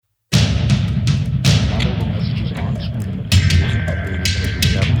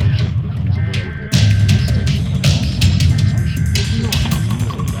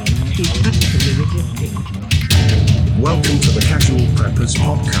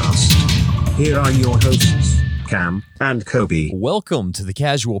Podcast. Here are your hosts, Cam and Kobe. Welcome to the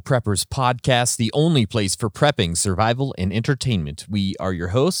Casual Preppers Podcast, the only place for prepping, survival, and entertainment. We are your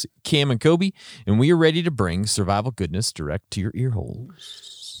hosts, Cam and Kobe, and we are ready to bring survival goodness direct to your ear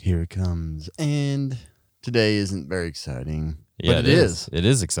holes. Here it comes. And today isn't very exciting. Yeah, but it is. It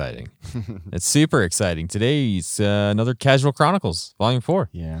is exciting. It's super exciting. Today's another Casual Chronicles, Volume 4.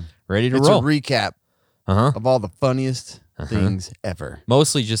 Yeah. Ready to It's roll. a recap of all the funniest things ever.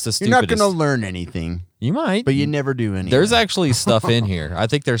 Mostly just the You're stupidest. not going to learn anything, You might. but you never do anything. There's actually stuff in here. I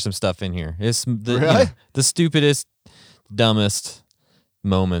think there's some stuff in here. It's the, Really? the stupidest, dumbest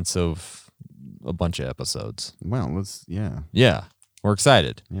moments of a bunch of episodes. Well, Yeah, we're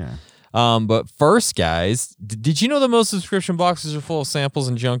excited. Yeah. But first, guys, did you know that most subscription boxes are full of samples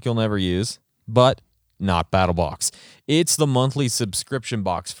and junk you'll never use? But not BattleBox. It's the monthly subscription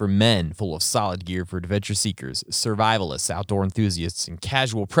box for men, full of solid gear for adventure seekers, survivalists, outdoor enthusiasts, and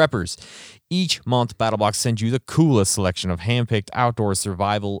casual preppers. Each month, BattleBox sends you the coolest selection of handpicked outdoor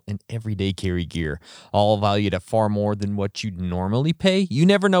survival and everyday carry gear, all valued at far more than what you'd normally pay. You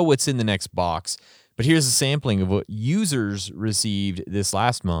never know what's in the next box. But here's a sampling of what users received this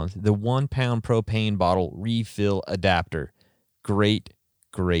last month. The 1 pound propane bottle refill adapter. Great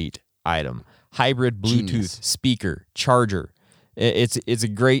item. Hybrid Bluetooth Genius. speaker, charger. It's a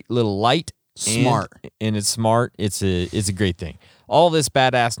great little light. Smart. And it's smart. It's a great thing. All this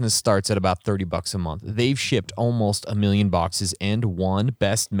badassness starts at about $30 a month. They've shipped almost 1 million boxes and won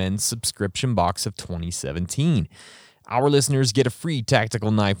Best Men's Subscription Box of 2017. Our listeners get a free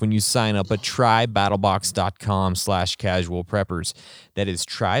tactical knife when you sign up at trybattlebox.com/casualpreppers. That is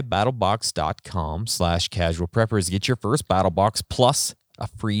trybattlebox.com/casualpreppers. Get your first BattleBox plus a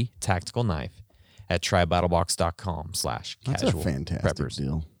free tactical knife at trybattlebox.com/casualpreppers. That's a fantastic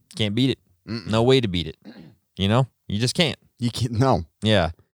deal. Can't beat it. No way to beat it. You know? You just can't. You can't. No.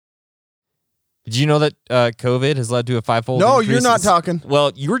 Yeah. Did you know that COVID has led to a fivefold No, increase you're not in- talking.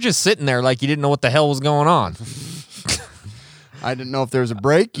 Well, you were just sitting there like you didn't know what the hell was going on. I didn't know if there was a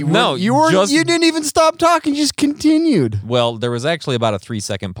break. You didn't even stop talking. You just continued. Well, there was actually about a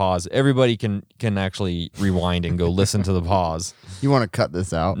 3-second pause. Everybody can actually rewind and go listen to the pause. You want to cut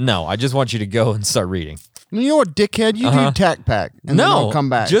this out? No, I just want you to go and start reading. You know what, dickhead? You do Tac Pack, and then I'll come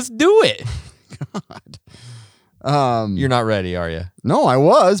back. Just do it. God. You're not ready, are you? No, I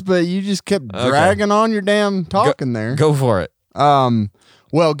was, but you just kept dragging on your damn talking there. Go for it.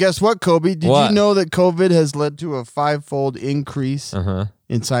 Well, guess what, Kobe? Did What? you know that COVID has led to a 5-fold increase in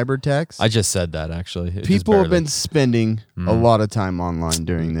cyber attacks? I just said that, actually. People have been spending a lot of time online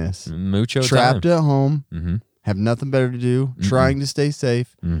during this. Mucho Trapped time. at home, Mm-hmm. have nothing better to do, trying to stay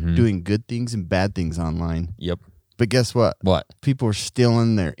safe, doing good things and bad things online. Yep. But guess what? What? People are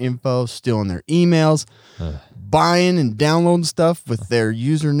stealing their info, stealing their emails, buying and downloading stuff with their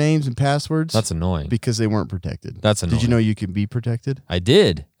usernames and passwords. That's annoying. Because they weren't protected. That's annoying. Did you know you can be protected? I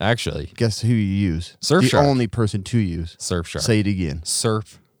did, actually. Guess who you use? Surfshark. The only person to use. Surfshark. Say it again.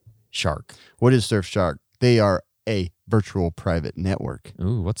 Surfshark. What is Surfshark? They are a virtual private network.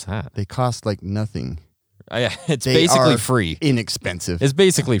 Ooh, what's that? They cost like nothing. It's They basically are free. Inexpensive. It's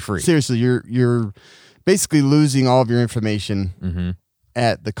basically free. Seriously, you're basically losing all of your information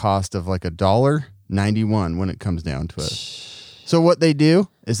at the cost of like $1.91 when it comes down to it. So what they do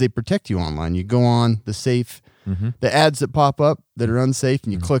is they protect you online. You go on the safe, the ads that pop up that are unsafe,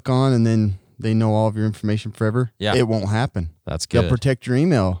 and you click on, and then they know all of your information forever. Yeah. It won't happen. That's good. They'll protect your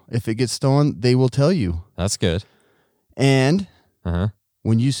email. If it gets stolen, they will tell you. That's good. And Uh-huh.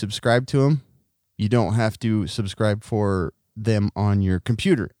 when you subscribe to them, you don't have to subscribe for them on your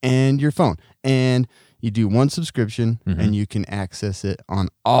computer and your phone. And you do one subscription and you can access it on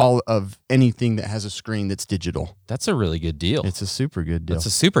all of anything that has a screen that's digital. That's a really good deal. It's a super good deal. That's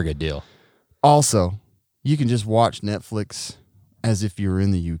a super good deal. Also, you can just watch Netflix as if you were in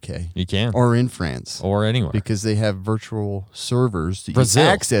the UK You can. or in France Or anywhere. because they have virtual servers that Brazil. you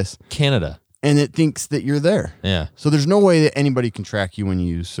access Canada. and it thinks that you're there. Yeah. So there's no way that anybody can track you when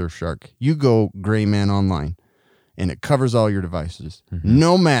you use Surfshark. You go Gray Man Online, and it covers all your devices,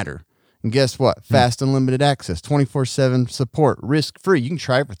 no matter. And guess what? Fast unlimited access, 24/7 support, risk-free. You can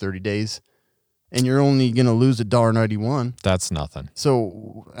try it for 30 days, and you're only going to lose $1.91. That's nothing.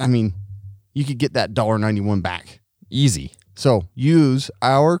 So, I mean, you could get that $1.91 back. Easy. So use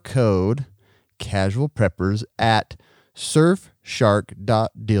our code CasualPreppers at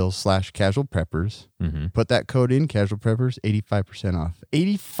surfshark.deal/casualpreppers. Put that code in, CasualPreppers, 85% off.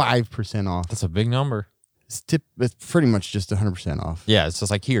 85% off. That's a big number. It's pretty much just 100% off. Yeah, it's just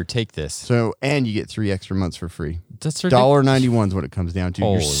like, here, take this. So, and you get 3 extra months for free. That's ridiculous. $1.91 is what it comes down to.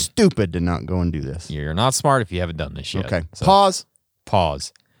 Holy. You're stupid to not go and do this. You're not smart if you haven't done this yet. Okay. So, Pause.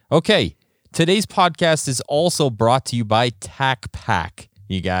 Pause. Okay, today's podcast is also brought to you by TacPack,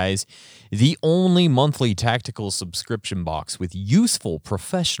 you guys. The only monthly tactical subscription box with useful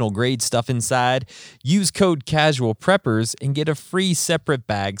professional grade stuff inside. Use code Casual Preppers and get a free separate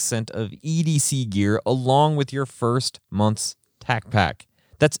bag sent of EDC gear along with your first month's TacPack.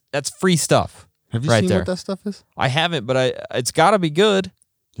 That's free stuff. Have you right seen there. what that stuff is? I haven't, but it's got to be good.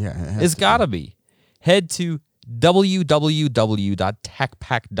 Yeah, It's got to be. Head to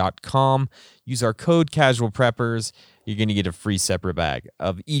www.tacpack.com. Use our code Casual Preppers. You're going to get a free separate bag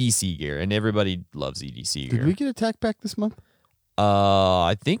of EDC gear, and everybody loves EDC gear. Did we get a tack pack this month?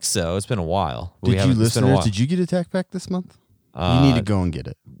 I think so. It's been a while. Did you It's been a listeners? while. Did you get a tack pack this month? You need to go and get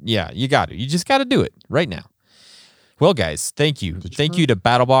it. Yeah, you got to. You just got to do it right now. Well, guys, thank you. Thank you to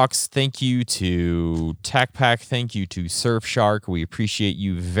BattleBox. Thank you to TacPack. Thank you to Surfshark. We appreciate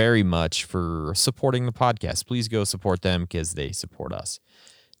you very much for supporting the podcast. Please go support them because they support us.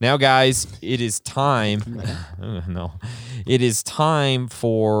 Now, guys, it is time. It is time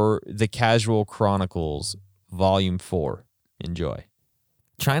for the Casual Chronicles, Volume 4. Enjoy.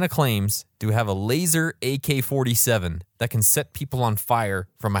 China claims to have a laser AK-47 that can set people on fire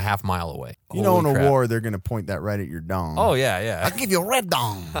from a half mile away. You know, in Holy a crap. war, they're going to point that right at your dong. Oh, yeah. I'll give you a red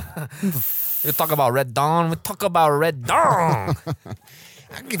dong. You talk about Red Dawn, we talk about Red Dawn.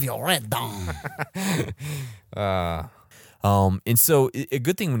 I'll give you a red dong. And so a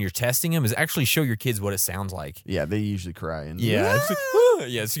good thing when you're testing them is actually show your kids what it sounds like. Yeah, they usually cry. And Yeah,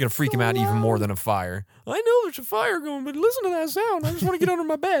 it's gonna freak them out even more than a fire. I know there's a fire going, but listen to that sound. I just want to get under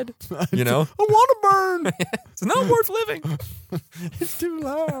my bed. You know, I want to burn. it's not worth living. It's too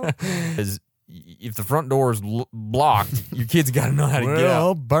loud. Because if the front door is blocked, your kids got to know how to get I'll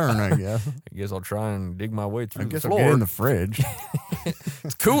out. burn, I guess. I guess I'll try and dig my way through I the guess I'll floor. get in the fridge.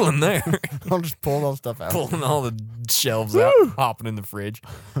 It's cool in there. I'll just pull all stuff out. Pulling all the shelves out, hopping in the fridge.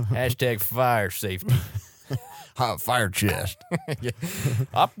 Hashtag fire safety. Hot fire chest. Yeah.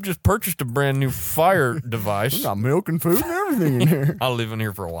 I just purchased a brand new fire device. We got milk and food and everything in here. I'll live in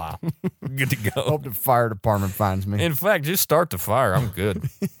here for a while. Good to go. Hope the fire department finds me. In fact, just start the fire. I'm good.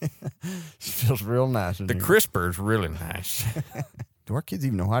 Feels real nice in The here. crisper is really nice. Do our kids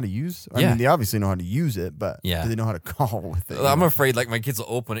even know how to use? I Yeah. mean, they obviously know how to use it, but Yeah. do they know how to call with it? I'm afraid like my kids will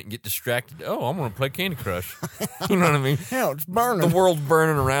open it and get distracted. Oh, I'm going to play Candy Crush. You know what I mean? Hell, it's burning. The world's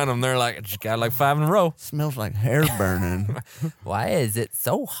burning around them. They're like, I just got like 5 in a row. Smells like hair burning. Why is it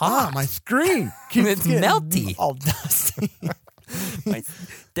so My screen. keeps It's getting melty. All dusty.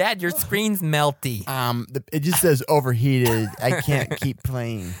 Dad, your screen's melty. It just says overheated. I can't keep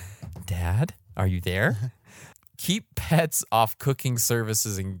playing. Dad, are you there? Keep pets off cooking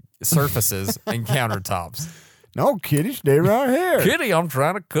surfaces and countertops. No, kitty, stay right here. Kitty, I'm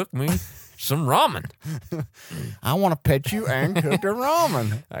trying to cook me some ramen. I want to pet you and cook the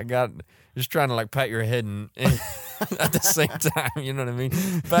ramen. I got just trying to like pat your head and at the same time, you know what I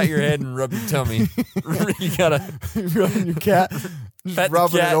mean? Pat your head and rub your tummy. You gotta Rubbing your cat, pet just the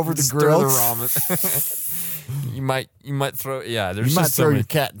rubbing cat it over and the stir grill. the ramen. You might throw there's You might just so throw many, your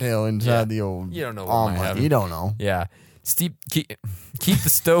cattail inside Yeah. the old You don't know what might omelet. happen. You don't know. Yeah. Keep the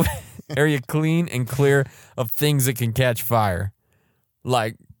stove area clean and clear of things that can catch fire.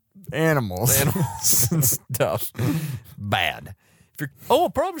 Like Animals. animals and stuff. Bad. I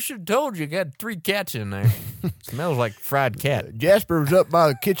probably should have told you. Got 3 cats in there. Smells like fried cat. Jasper was up by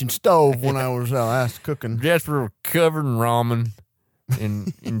the kitchen stove when I was asked cooking. Jasper was covered in ramen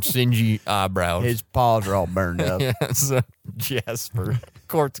and singy eyebrows. His paws are all burned up. Yeah, so Jasper. Of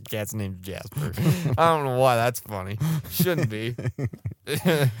course, the cat's named Jasper. I don't know why that's funny. Shouldn't be.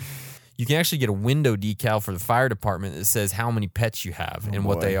 You can actually get a window decal for the fire department that says how many pets you have and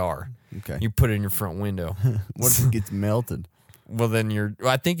what boy. they are. Okay. You put it in your front window. What if it gets melted? Well, then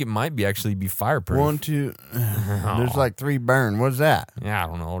I think it might be actually be fireproof. 1, 2. There's like 3 burn. What's that? Yeah, I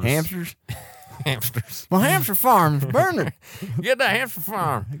don't know. Just Hamsters? Hamsters. My hamster farm's burning. Get that hamster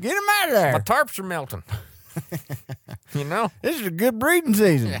farm. Get him out of My there. tarps are melting. You know? This is a good breeding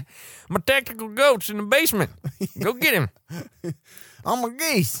season. My tactical goat's in the basement. Go get him. On my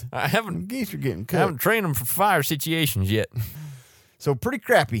geese. I haven't Geese are getting I haven't cooked. trained them for fire situations yet. So pretty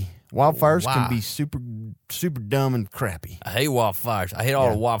crappy. Wildfires Wow. can be super, super dumb and crappy. I hate wildfires. I hate all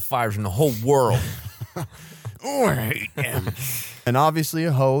the wildfires in the whole world. Oh, I hate them. And obviously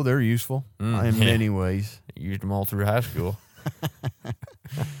a hoe, they're useful in many ways. Used them all through high school.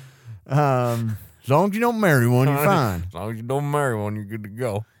 As long as you don't marry one, you're fine. As long as you don't marry one, you're good to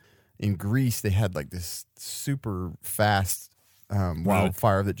go. In Greece, they had like this super fast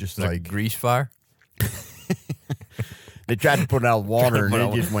wildfire that just like grease fire? they tried to put out water and put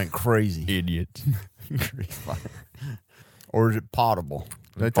out it just went crazy. Idiot. Grease fire. Or is it potable?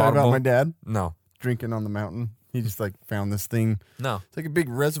 Did I tell you about Potable? my dad No. drinking on the mountain? He just like found this thing. No. It's like a big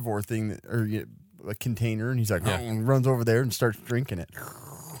reservoir thing a container, and he's like, and runs over there and starts drinking it.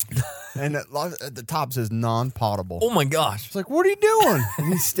 And at the top says non-potable. Oh my gosh. It's like, what are you doing?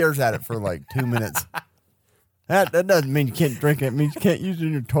 And he stares at it for like 2 minutes. That doesn't mean you can't drink it. It means you can't use it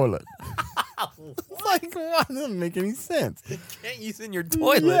in your toilet. Like, what? That doesn't make any sense. Can't use it in your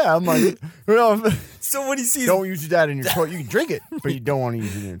toilet. Yeah, I'm like, well, So when he sees don't use that in your toilet. You can drink it, but you don't want to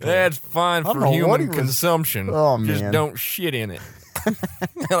use it in your toilet. that's fine I don't for know what human he was- consumption. Oh, Just man. don't shit in it.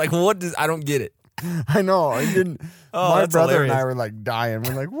 Like what does I don't get it. I know. I didn't. Oh, My that's brother and hilarious. I were like dying.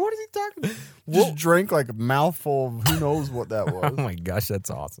 We're like, what is he talking? Just drank like a mouthful of who knows what that Oh was. my gosh, that's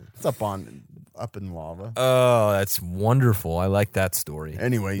awesome. It's up in lava. Oh, that's wonderful. I like that story.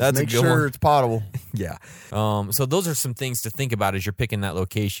 Anyways, that's make a good sure one. it's potable. Yeah. So those are some things to think about as you're picking that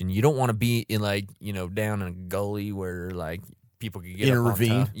location. You don't want to be in like, down in a gully where like people could get In a up on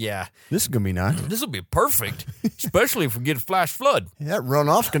ravine? top. Yeah. This is gonna be nice. This will be perfect, especially if we get a flash flood. That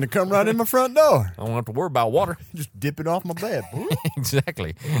runoff's gonna come right in my front door. I don't have to worry about water. Just dip it off my bed.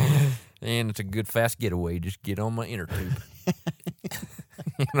 Exactly. And it's a good fast getaway. Just get on my inner tube.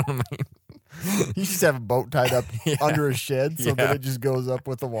 You know what I mean? You just have a boat tied up under a shed so that Yeah. it just goes up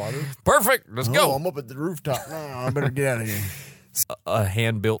with the water. Perfect. Let's Oh, go. I'm up at the rooftop. No, I better get out of here. A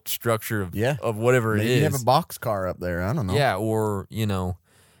hand-built structure of Yeah. of whatever Maybe it you is. have a box car up there. I don't know. Yeah, or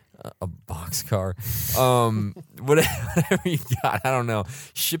a box car, whatever you got. I don't know,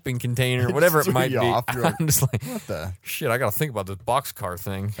 shipping container, whatever it threw might you be. off. You're like, I'm just like, What the? shit. I got to think about this box car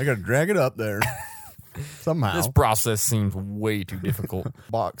thing. I gotta drag it up there somehow. This process seems way too difficult.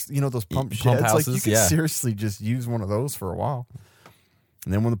 Box, those pump Pump sheds. Like you houses, could yeah. seriously just use one of those for a while,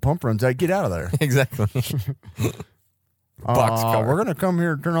 and then when the pump runs out, get out of there. Exactly. Box car. We're gonna come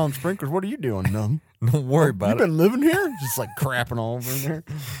here and turn on sprinklers. What are you doing? None. Don't worry You about it. been living here? Just like crapping all over in there.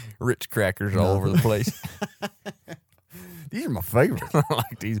 Ritz crackers all over the place. These are my favorite. I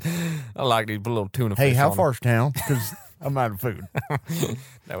like these. I like these little tuna Hey, fish. how on far's town? Because I'm out of food. them.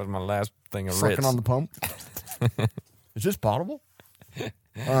 That was my last thing of Sucking Ritz. on the pump. Is this potable?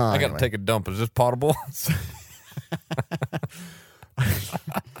 I got to take a dump. Is this potable?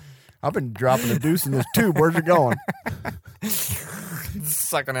 I've been dropping a deuce in this tube. Where's it going?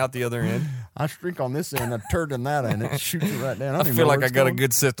 Sucking out the other end. I drink on this end, a turd in that end. It shoots it right down. I don't even feel know like where I it's got a going.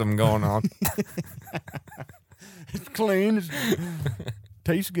 good system going on. It's clean.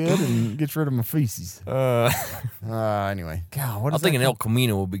 Tastes good and gets rid of my feces. Anyway. God, what I is think that an El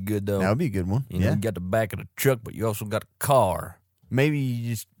Camino would be good though. That would be a good one. You know, you got the back of the truck, but you also got a car. Maybe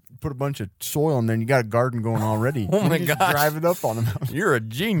you just put a bunch of soil in there and you got a garden going already. Oh my You just gosh. drive it up on the mountain. You're a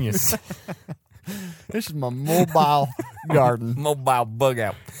genius. This is my mobile garden. Mobile bug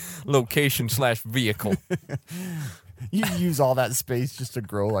out location / vehicle. You use all that space just to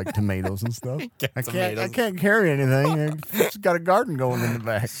grow like tomatoes and stuff. I tomatoes. can't carry anything. I just got a garden going in the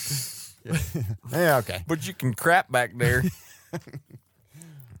back. Yeah, okay. But you can crap back there.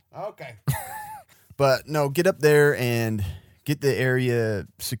 Okay. But no, get up there and get the area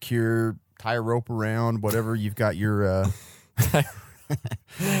secure, tie a rope around, whatever you've got your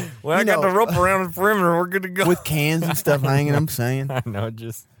Well, I got the rope around the perimeter. We're good to go. with cans and stuff hanging, I'm saying. I know,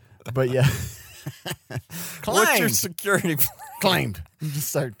 just But yeah. what's your Claimed. security plan? Claimed. You just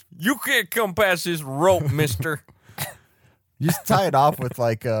start You can't come past this rope, mister. just tie it off with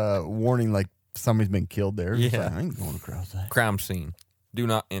like a warning like somebody's been killed there. It's Yeah. like, I ain't going across that. Crime scene. Do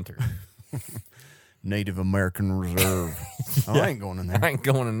not enter. Native American Reserve. Oh, I ain't going in I there. ain't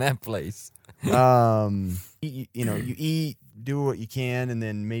going in that place. You eat, do what you can, and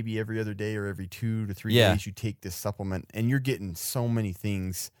then maybe every other day or every 2 to 3 Yeah. days you take this supplement, and you're getting so many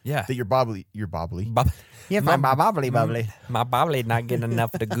things Yeah. that you're bobbly. Yeah, my bubbly. My bobbly not getting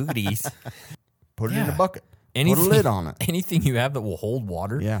enough of the goodies. Put it in Yeah. a bucket. Put a lid on it. Anything you have that will hold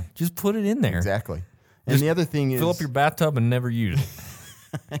water, Yeah. just put it in there. Exactly. And the other thing is Fill up your bathtub and never use it.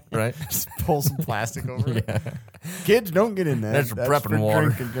 Right? just pull some plastic over it. Kids, don't get in there. That's for prepping for water.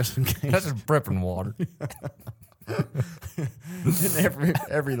 drinking, just in case. That's just prepping water. And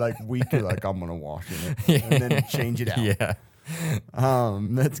every like week you're like, I'm gonna wash in it, and then change it out. Yeah.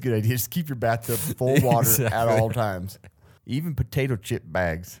 That's a good idea. Just keep your bathtub full of water Exactly. at all times. Even potato chip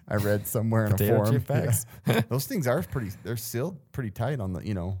bags. I read somewhere in Potato a forum. chip bags. Yeah. Those things are they're sealed pretty tight on the,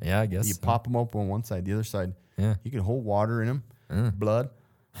 Yeah, I guess You so. pop them up on one side, the other side. Yeah. You can hold water in them, blood,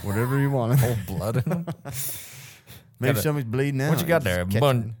 whatever you want. Whole blood in them. Maybe Gotta- somebody's bleeding out. What you got Just there? A catch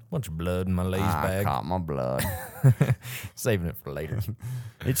it. bunch of blood in my Lay's I bag. caught my blood. Saving it for later.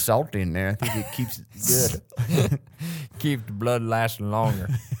 It's salty in there. I think it keeps it good. Keep the blood lasting longer.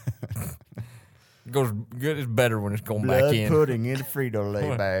 goes good. It's better when it's going Blood back in. pudding in a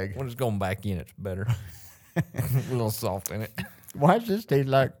Frito-Lay bag. When it's going back in, it's better. A little salt in it. Why does this taste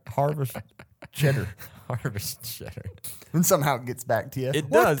like Harvest cheddar? Harvest cheddar. And somehow it gets back to you. It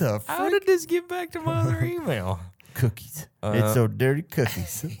What does. the How frick? did this get back to my other email? Cookies. It's so dirty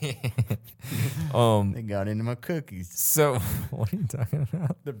cookies. They got into my cookies. So, what are you talking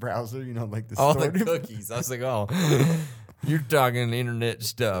about? The browser, like the Oh, store. the cookies. I was like, oh, you're talking internet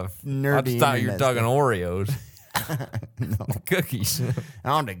stuff. I Nerdy just thought you were internet talking Oreos. No. Cookies.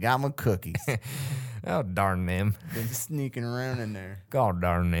 I only got my cookies. Oh, darn them. Been sneaking around in there. God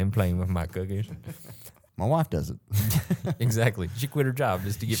darn them playing with my cookies. My wife does it. Exactly. She quit her job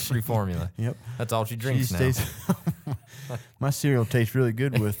just to get free formula. Yep. That's all she drinks She now. stays- My cereal tastes really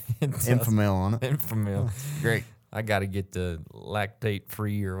good with It does. Infamil on it. Infamil. Great. I got to get the lactate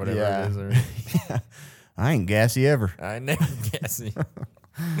free or whatever Yeah. it is. Or, I ain't gassy ever. I never guess it.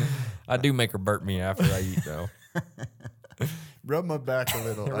 I do make her burp me after I eat, though. Rub my back a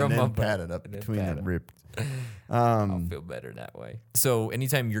little Rub and my then back pat it up and then between pat the it. ribs. I'll feel better that way. So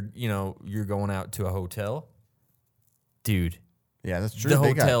anytime you're going out to a hotel, dude, Yeah, that's true. the They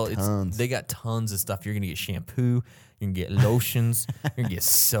hotel, got tons. they got tons of stuff. You're gonna get shampoo, you're gonna get lotions, you're gonna get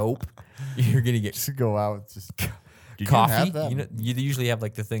soap, you're gonna get to go out with just Did coffee. You have that? You usually have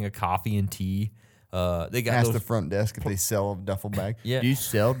like the thing of coffee and tea. They got Ask those. the front desk if they sell a duffel bag. Yeah. Do you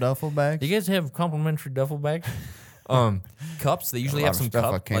sell duffel bags? Do you guys have complimentary duffel bags? Cups. They usually lot have of some stuff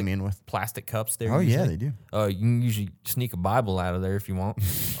I cup, came in with. plastic cups there. Oh, yeah, usually. they do. You can usually sneak a Bible out of there if you want.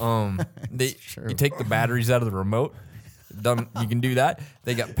 true. You take the batteries out of the remote. Done. You can do that.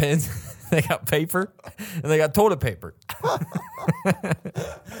 They got pens. They got paper, and they got toilet paper.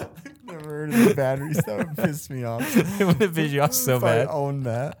 Never heard of the batteries. That would piss me off. It would have pissed you off so If I bad. own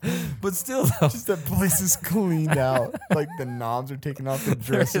that. But still, though, Just that place is cleaned out. Like the knobs are taken off the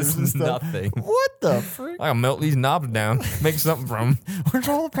there dressers and is stuff. nothing. What the frick? I can melt these knobs down, make something from them. Where's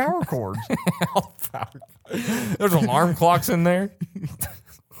all the power cords? There's alarm clocks in there.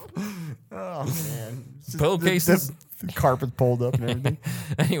 Oh man. It's just Pillowcases. The carpet's pulled up and everything.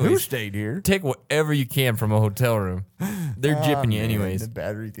 Who Anyways, stayed here? take whatever you can from a hotel room. They're gypping you Man, anyways. The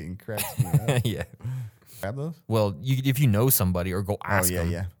battery thing cracks me up. Yeah. Grab those? Well, if you know somebody or go ask yeah,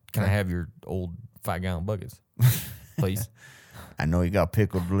 them, yeah. can I have your old 5-gallon buckets, please? I know you got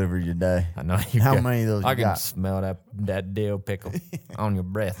pickle delivery today. I know you How got- many of those I you can got? smell that dill pickle on your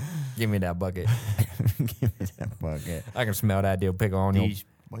breath. Give me that bucket. Give me that bucket. I can smell that dill pickle on your.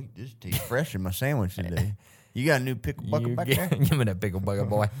 Wait, this tastes fresh in my sandwich today. You got a new pickle bucket You back get- there? Give me that pickle bucket,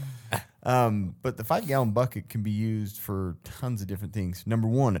 boy. But the 5-gallon bucket can be used for tons of different things. Number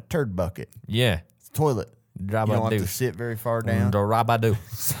one, a turd bucket. Yeah. It's a toilet. Drop You don't a have to deuce. sit very far down. Rabadoo.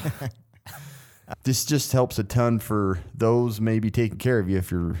 This just helps a ton for those maybe taking care of you if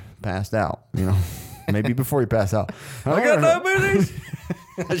you're passed out, maybe before you pass out. I got diabetes.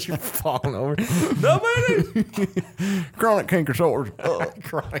 As you're falling over. Diabetes. Chronic canker sores.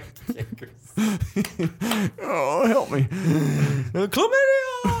 Chronic cankers. Oh, help me.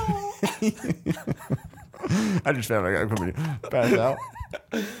 Chlamydia. I just found I got chlamydia. Passed out.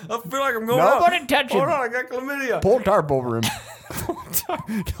 I feel like I'm going Nobody up. touch him. Hold on, I got chlamydia. Pull a tarp over him.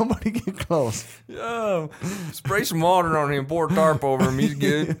 Nobody get close. Spray some water on him. Pour a tarp over him. He's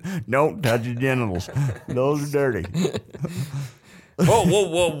good. Don't touch his genitals. Those are dirty. Whoa, whoa,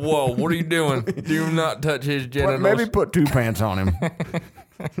 whoa, whoa. What are you doing? Do not touch his genitals. Maybe put 2 pants on him.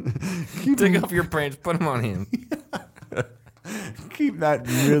 Take off your pants. Put them on him. Keep that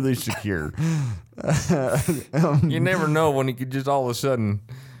really secure. You never know when he could just all of a sudden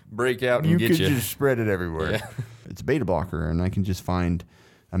break out and You get could you. just spread it everywhere. Yeah. It's a beta blocker, and I can just find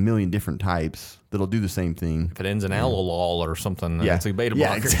a million different types that'll do the same thing. If it ends in allolol or something, it's a beta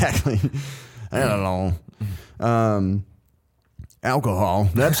blocker. Yeah, exactly. I don't know. Alcohol.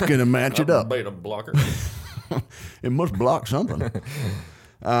 That's gonna match it up. Beta blocker. It must block something.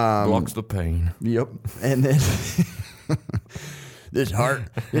 Blocks the pain. Yep. And then this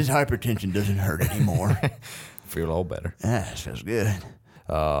hypertension doesn't hurt anymore. Feel all better. That feels good.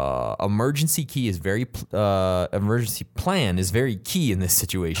 Emergency plan is very key in this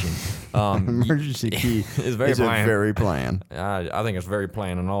situation. Emergency key is very a planned. very plan. I think it's very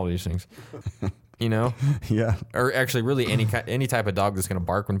planned in all these things. Yeah. Or actually, really any type of dog that's going to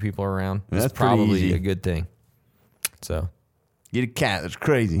bark when people are around. That's is pretty probably easy. a good thing. So Get a cat that's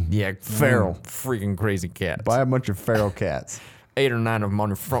crazy. yeah, Feral. freaking crazy cats. Buy a bunch of feral cats. 8 or 9 of them on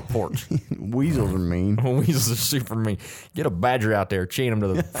your front porch. Weasels are mean. Weasels are super mean. Get a badger out there, chain him to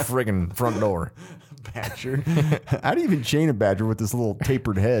the friggin' front door. Badger. How do you even chain a badger with this little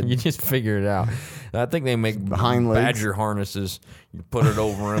tapered head? You just figure it out. I think they make hind legs. badger harnesses. You put it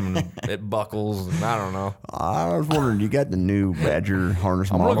over him and it buckles. And I don't know. I was wondering, you got the new badger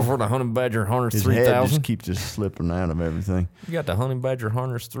harness I'm model? looking for the Honey Badger Harness His head 3000. just keeps just slipping out of everything. You got the Honey Badger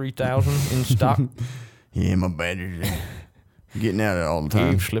Harness 3000 in stock. Yeah, my badger's getting out of it all the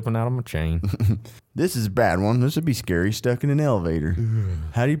time. Keep slipping out of my chain. This is a bad one. This would be scary. Stuck in an elevator.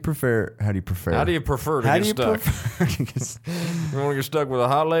 How do you prefer? How do you prefer to How get do you stuck? prefer to get You want to get stuck with a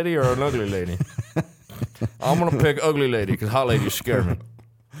hot lady or an ugly lady? I'm going to pick ugly lady because hot ladies scare me.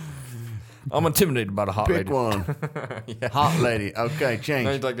 I'm intimidated by the hot Pick lady. one. Hot lady. Okay, change.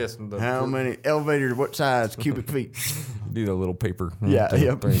 It's like this. How many elevators? What size? Cubic feet? Do the little paper. Yeah, 1, 2,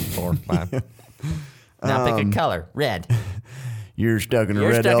 yep. 3, 4, 5. Now pick a color. Red. You're stuck in a You're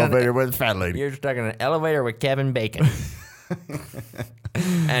red stuck in elevator with a fat lady. You're stuck in an elevator with Kevin Bacon.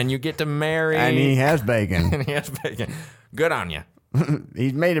 And you get to marry. And he has bacon. And he has bacon. Good on you.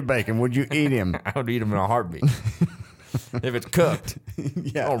 He's made of bacon. Would you eat him? I would eat him in a heartbeat. If it's cooked.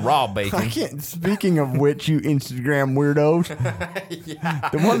 Yeah. Oh, raw I bacon. can't. Speaking of which, you Instagram weirdos,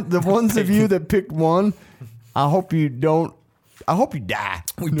 the ones of you that picked one, I hope you don't. I hope you die.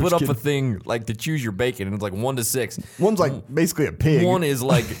 We No, put just up a kidding. thing like to choose your bacon, and it's like 1 to 6. One's like basically a pig. One is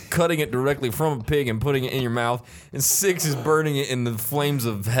like cutting it directly from a pig and putting it in your mouth, and 6 is burning it in the flames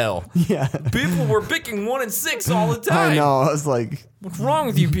of hell. Yeah. People were picking 1 and 6 all the time. I know. I was like, What's wrong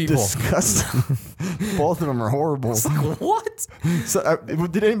with you people? disgusting. Both of them are horrible. What? So,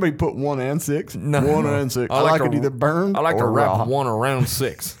 did anybody put 1 and 6? No. 1 and 6. I like it to- either burned I like to or wrap raw. 1 around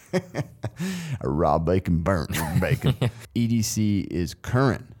 6. A raw bacon burnt bacon. EDC is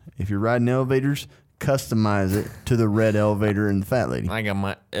current. If you're riding elevators, customize it to the red elevator and the fat lady. I got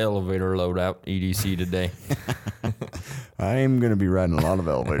my elevator load out EDC today. I am going to be riding a lot of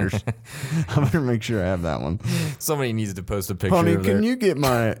elevators. I better make sure I have that one. Somebody needs to post a picture Honey, of can their- you get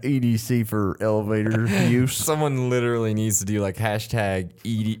my EDC for elevator use? Someone literally needs to do like hashtag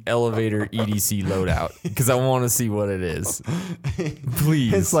elevator EDC loadout because I want to see what it is.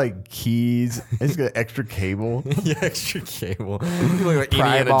 Please. It's like keys. It's got extra cable. Yeah, extra cable. You look like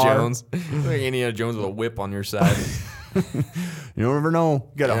Pry Indiana bar. Jones. You look like Indiana Jones with a whip on your side. You never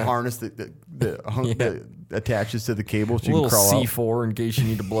know. Got a Yeah. harness that attaches to the cable so A you little can crawl out. C4 in case you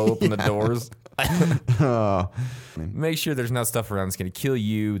need to blow open the doors. Oh, Make sure there's not stuff around that's going to kill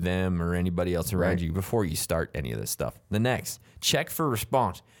you, them, or anybody else around Right. you before you start any of this stuff. The next, check for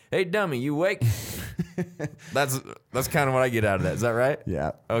response. Hey, dummy, you awake? That's kind of what I get out of that. Is that right?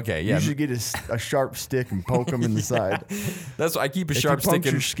 yeah. Okay, yeah. You should get a sharp stick and poke them in the side. That's why I keep a If sharp you stick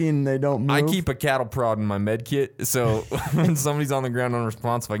puncture in. skin, they don't move. I keep a cattle prod in my med kit, so when somebody's on the ground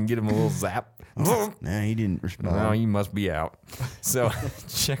unresponsive, I can get him a little zap. Nah, he didn't respond. No, you must be out. So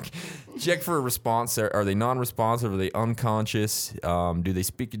check for a response. Are they non-responsive? Are they unconscious? Do they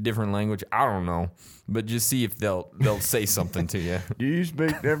speak a different language? I don't know, but just see if they'll say something to you. Do you speak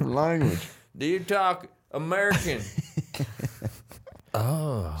different language? Do you talk American?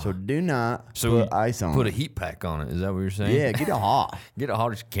 So do not So put ice on Put a it. heat pack on it. Is that what you're saying? Yeah, get it hot. Get it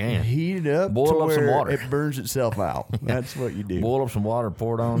hot as you can. Heat it up Boil to up some where water. it burns itself out. That's what you do. Boil up some water,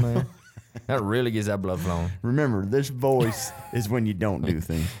 pour it on there. That really gets that blood flowing. Remember, this voice is when you don't do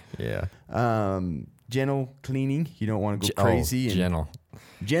things. Yeah. Gentle cleaning. You don't want to go crazy. and gentle.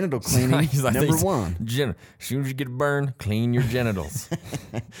 Genital cleaning, number one. As soon as you get a burn, clean your genitals.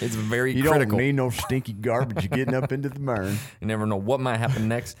 It's very You critical. don't need no stinky garbage getting up into the burn. You never know what might happen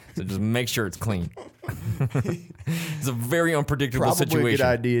next, so just make sure it's clean. It's a very unpredictable Probably a good situation.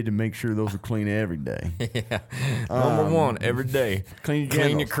 idea to make sure those are clean every day. Number one, every day, clean your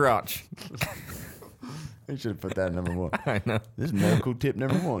clean your genitals. crotch. We should have put that number one. I know. This is medical tip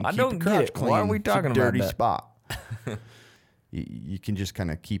number one. I Keep don't your crotch get it. Why are we clean. It's a talking about dirty that? spot. You can just kind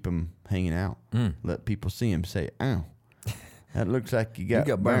of keep them hanging out. Let people see them. Say, "Ow, that looks like you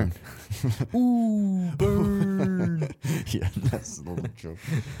got, burned." Ooh, burn. Yeah, that's a little joke.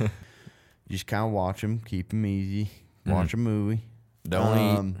 Just kind of watch them, keep them easy. Watch a movie. Don't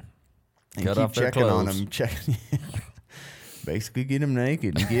eat. And Cut keep off their checking on clothes. them. Basically, get them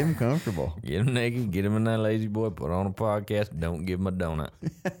naked and get them comfortable. Get him naked, get him in that lazy boy, put on a podcast, don't give him a donut.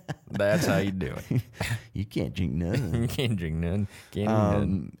 That's how you do it. You can't drink nothing. You can't drink none. Can't eat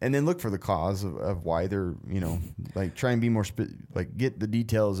none. And then look for the cause of why they're, like try and be more, like get the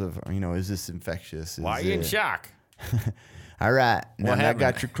details of, is this infectious? Is Why are you in it- shock? All right. Now that I happened?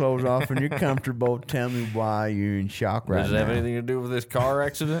 got your clothes off and you're comfortable. Tell me why you're in shock right Does it now. have anything to do with this car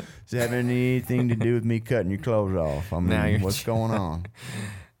accident? Does it have anything to do with me cutting your clothes off? I Now you're mean, what's going on?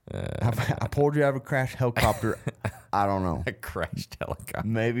 I pulled you out of a crash helicopter. I don't know. A crashed helicopter.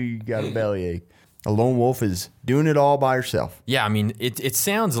 Maybe you got a bellyache. A lone wolf is doing it all by herself. Yeah, I mean, it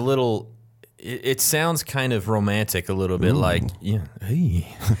sounds a little. It sounds kind of romantic, a little bit like, yeah, hey,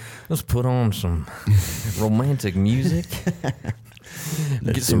 let's put on some romantic music.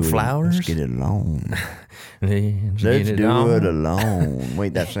 Get some flowers. Let's get it alone. Let's Let's get do on. it alone.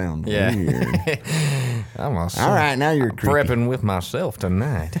 Wait, that sounds Yeah. weird. I'm All right, now you're creepy. prepping with myself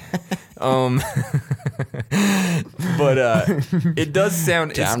tonight. But it does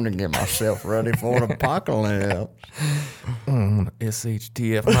sound. Time to get myself ready for an apocalypse. I'm gonna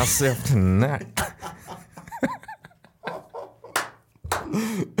SHTF myself tonight.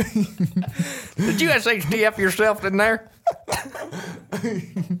 Did you SHTF yourself in there?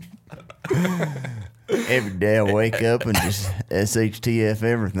 Every day I wake up and just SHTF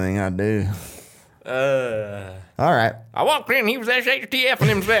everything I do. All right. I walked in, he was SHTFing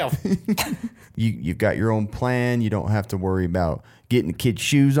himself. You've got your own plan. You don't have to worry about getting the kids'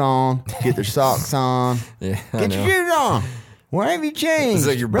 shoes on, get their socks on. Yeah, I Get your know. shoes on. Why have you changed?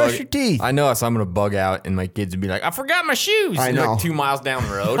 So you're Brush bug- your teeth. I know, so I'm gonna bug out, and my kids would be like, "I forgot my shoes." I And know. Like 2 miles down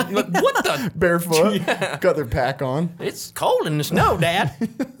the road. You're like, what the? Barefoot. Got their pack on. It's cold in the snow, Dad.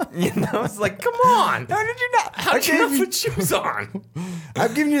 You know, it's like, come on. How did you not? How did you not put shoes on?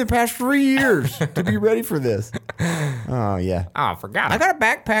 I've given you the past 3 years to be ready for this. Oh, yeah. Oh, I forgot. I got a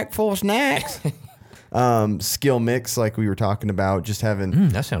backpack full of snacks. Skill mix, like we were talking about, just having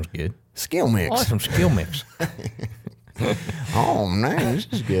That sounds good. skill I mix. like some skill mix. Oh, man, this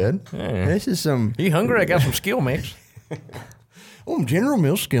is good. This is some You hungry? I got some skill mix. General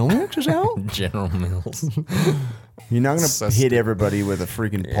Mills skill mix is out. General Mills. You're not going So to hit stupid. everybody with a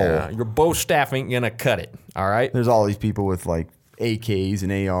freaking Yeah, pole. your bow staff ain't gonna cut it. All right. There's all these people with like AKs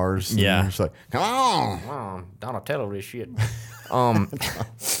and ARs. And Yeah. you're just like, come on. Oh, Donatello this shit.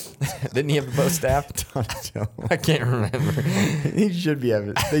 Didn't he have the bow staff? I can't remember. He should be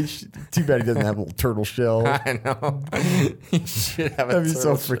having too bad he doesn't have a little turtle shell. I know. He should have a That'd be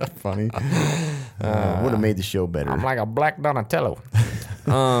so turtle shell. freaking funny. Would have made the show better. I'm like a black Donatello.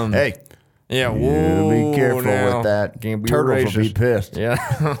 Hey, Yeah, you whoa, be careful now. with that. Can't be Turtles will be racist. pissed. Yeah.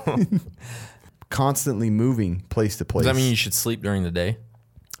 Constantly moving place to place. Does that mean you should sleep during the day?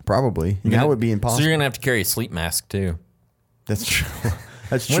 Probably. That would be So impossible. you're gonna have to carry a sleep mask too. That's true.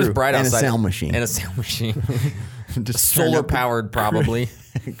 That's When true. it's bright and outside, a sound machine. And a sound machine. Just turn Solar up- powered, probably.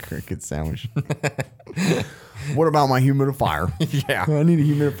 Cricket sound machine. What about my humidifier? Yeah. I need a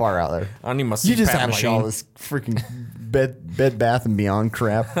humidifier out there. I need my You CPAP just have like machine. all this freaking Bed Bath and Beyond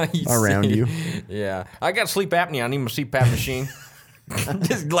crap You around see? you. Yeah. I got sleep apnea. I need my CPAP machine.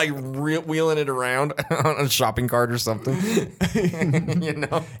 Just like wheeling it around on a shopping cart or something. You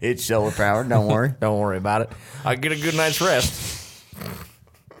know? It's solar powered. Don't worry. Don't worry about it. I get a good night's rest.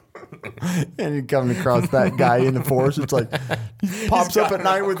 And you're coming across that guy in the forest. It's like he pops up at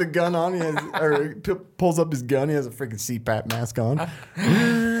night with a gun on. He has, or he pulls up his gun. He has a freaking CPAP mask on.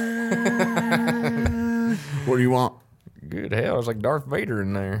 What do you want? Good hell. It's like Darth Vader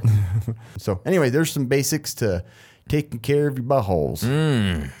in there. So anyway, there's some basics to taking care of your buttholes.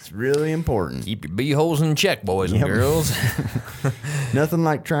 It's really important. Keep your beeholes in check, boys and Yep. girls. Nothing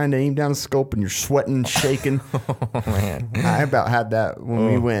like trying to aim down a scope and you're sweating, shaking. Oh, man. I about had that when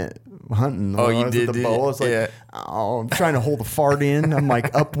we went hunting. Oh, when I you was did, at the did bow. you? It's like, Yeah. oh, I'm trying to hold the fart in. I'm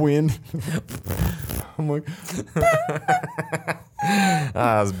like upwind. I'm like Ah,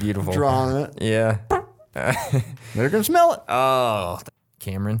 that was beautiful. drawing it. Yeah. They're gonna smell it. Oh,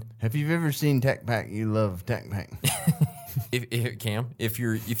 Cameron. If you've ever seen Tech Pack, you love Tech Pack.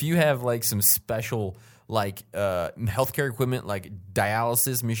 If you have like some special like healthcare equipment like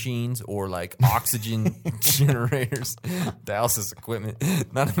dialysis machines or like oxygen generators, dialysis equipment,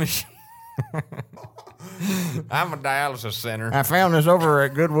 not a machine. I'm a dialysis center. I found this over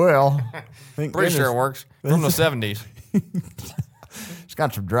at Goodwill. Thank Pretty sure it goodness. works. From the 70s. It's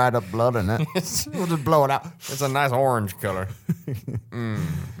got some dried up blood in it. We'll just blow it out. It's a nice orange color.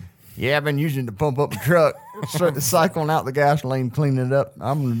 Yeah, I've been using it to pump up the truck. Cycling out the gasoline, cleaning it up.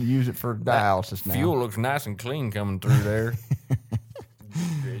 I'm going to use it for dialysis now. Fuel looks nice and clean coming through there.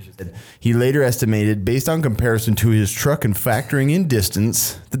 He later estimated, based on comparison to his truck and factoring in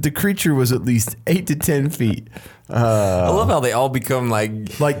distance, that the creature was at least 8 to 10 feet. I love how they all become like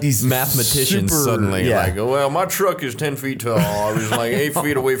These mathematicians super- suddenly. yeah. Like, oh, well, my truck is 10 feet tall. I was like 8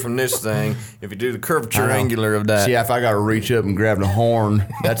 feet away from this thing. If you do the curvature I know. angular of that, See, if I got to reach up and grab the horn,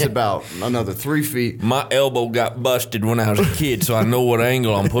 that's about another 3 feet. my elbow got busted when I was a kid, so I know what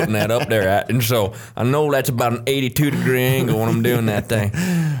angle I'm putting that up there at. And so I know that's about an 82-degree angle when I'm doing that thing.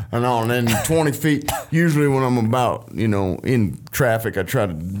 I know, and then 20 feet. Usually when I'm about, in traffic, I try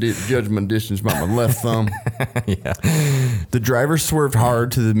to judge my distance by my left thumb. Yeah. The driver swerved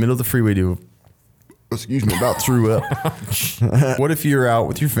hard to the middle of the freeway to excuse me, about threw up. What if you're out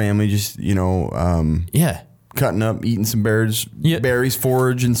with your family, just, Yeah. cutting up, eating some berries, berries,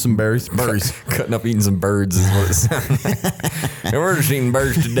 foraging some berries. Cutting up, eating some birds is what it sounds like. We're just eating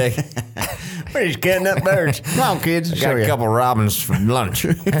birds today. We're just cutting up birds. Come on, kids. Got a couple robins for lunch.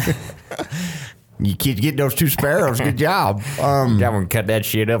 You kids get those 2 sparrows. Good job. That one, cut that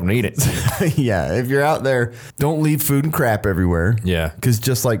shit up and eat it. Yeah, if you're out there, don't leave food and crap everywhere. Yeah. Because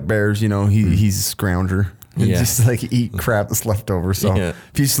just like bears, he's a scrounger. And Yeah. just like eat crap that's left over. So Yeah.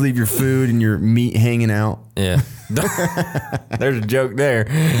 if you just leave your food and your meat hanging out, Yeah. There's a joke there.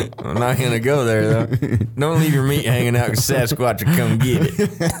 I'm not going to go there, though. Don't leave your meat hanging out because Sasquatch will come get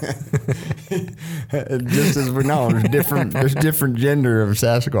it. just as we know, there's different gender of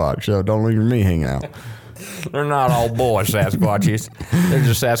Sasquatch. So don't leave your meat hanging out. They're not all boy Sasquatches. They're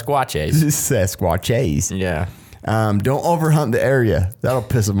just Sasquatches. Sasquatches. Yeah. Don't overhunt the area. That'll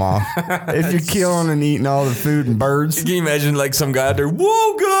piss them off. If you're killing and eating all the food and birds. Can you imagine like some guy out there,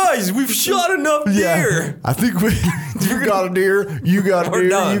 whoa, guys, we've shot enough deer. I think you got a deer, you got a We're deer,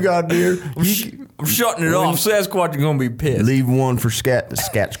 done. you got a deer. I'm shutting it off. Sasquatch is going to be pissed. Leave one for scat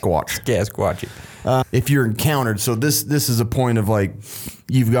squatch. Sasquatch. If you're encountered, so this is a point of like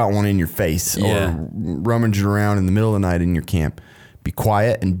you've got one in your face Yeah. or rummaging around in the middle of the night in your camp. Be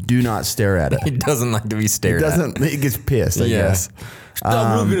quiet and do not stare at it. He doesn't like to be stared at. It gets pissed, I Yeah. guess.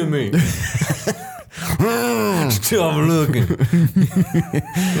 Stop looking at me. Stop looking.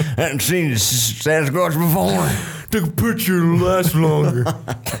 Hadn't seen Sasquatch before. Took a picture to last longer.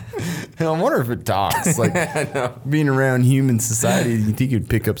 I wonder if it talks. Like being around human society, you think you'd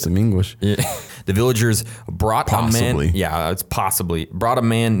pick up some English. Yeah. The villagers brought Possibly. a man. Yeah, it's possibly brought a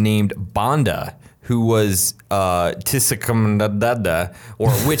man named Banda, who was Tissakamdada or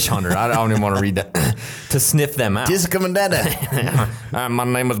a witch hunter. I don't even want to read that. To sniff them out. Tiskamandada. My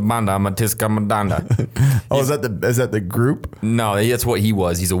name is Banda. I'm a Tiskamdada. Oh, is that the group? No, that's what he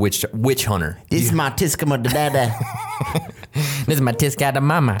was. He's a witch hunter. This is my Tiskamandada. This is my Tiscada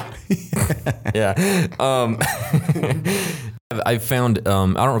mama. Yeah. I found, I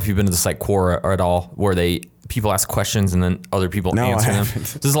don't know if you've been to the site Quora at all, where people ask questions and then other people No, I answer them.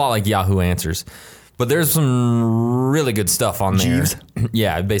 haven't. There's a lot like Yahoo Answers. But there's some really good stuff on there. Jeeves?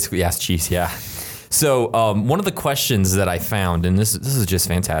 Yeah, basically Ask Jeeves, yeah. So one of the questions that I found, and this is just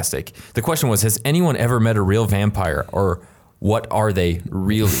fantastic. The question was, has anyone ever met a real vampire, or what are they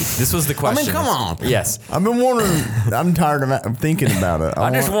really? This was the question. come on. Yes. I've been wondering. I'm tired of thinking about it. I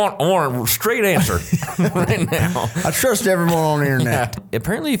want a straight answer right now. I trust everyone on the internet.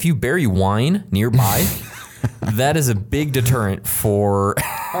 Apparently, if you bury wine nearby, that is a big deterrent for Does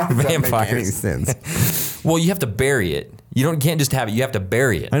that make any vampires. sense? Well, you have to bury it. Can't just have it. You have to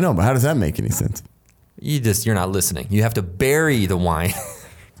bury it. I know, but how does that make any sense? You're not listening. You have to bury the wine.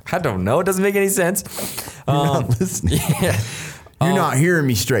 I don't know. It doesn't make any sense. You're not listening. Yeah. You're not hearing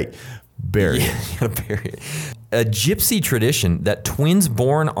me straight. Bury it. You gotta bury it. A gypsy tradition that twins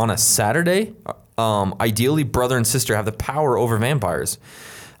born on a Saturday, ideally brother and sister, have the power over vampires.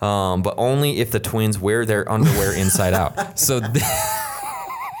 But only if the twins wear their underwear inside out. So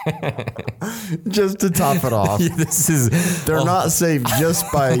Just to top it off. this is They're not safe just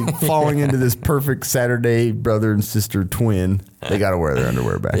by falling into this perfect Saturday brother and sister twin. They got to wear their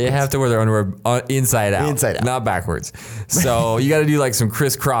underwear back. they have to wear their underwear inside out, Inside out. not backwards. So you got to do like some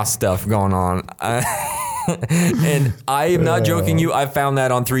crisscross stuff going on. And I am not joking you. I found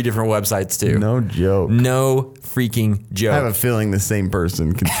that on 3 different websites too. No joke. No freaking joke. I have a feeling the same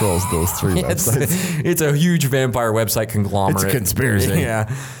person controls those 3 websites. It's a huge vampire website conglomerate. It's a conspiracy.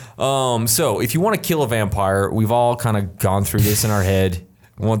 Yeah. So if you want to kill a vampire, we've all kind of gone through this in our head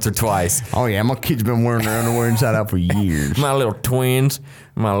once or twice. Oh, yeah. My kids been wearing their underwear inside out for years. My little twins,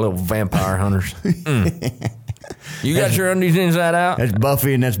 my little vampire hunters. You got your undies inside out? That's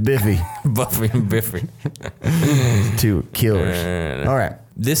Buffy and that's Biffy. Buffy and Biffy. 2 killers. All right.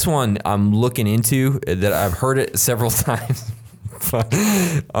 This one I'm looking into that I've heard it several times. But,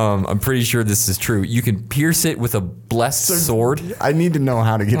 I'm pretty sure this is true. You can pierce it with a blessed sword. I need to know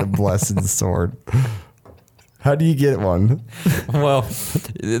how to get a blessed sword. How do you get one? Well,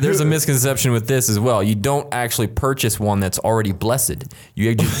 there's a misconception with this as well. You don't actually purchase one that's already blessed.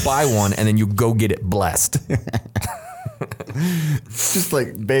 You just buy one and then you go get it blessed. Just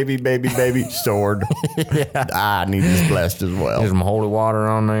like baby sword. Yeah. I need this blessed as well. There's some holy water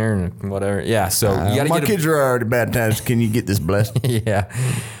on there and whatever. Yeah, so you got to my get kids are already baptized. Can you get this blessed? Yeah,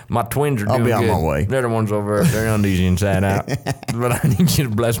 my twins are I'll doing be on good. my way. They're the ones over there. They're undies inside out. But I need you to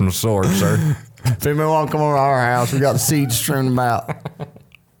bless my sword, sir. If anybody want to come over to our house, we got seeds strewn about.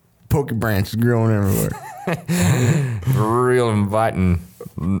 Pokey branches growing everywhere. Real inviting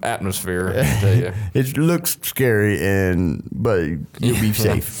atmosphere. I tell you. It looks scary, but you'll be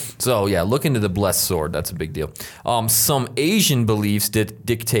safe. So yeah, look into the blessed sword. That's a big deal. Some Asian beliefs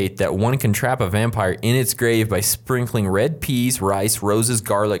dictate that one can trap a vampire in its grave by sprinkling red peas, rice, roses,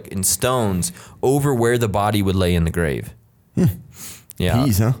 garlic, and stones over where the body would lay in the grave. Yeah,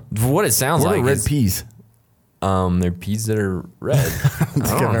 Peas, huh? What it sounds What like are red is, peas? they're peas that are red.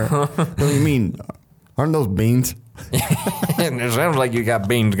 What do you mean? Aren't those beans? It sounds like you got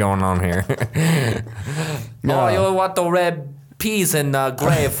beans going on here. Oh, you want the red peas in the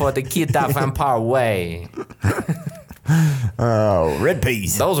grave for to keep that vampire away. Oh, red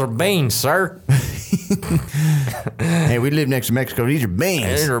peas. Those are beans, sir. Hey, we live next to Mexico. These are beans.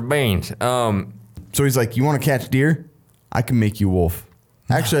 These are beans. So he's like, you want to catch deer? I can make you a wolf.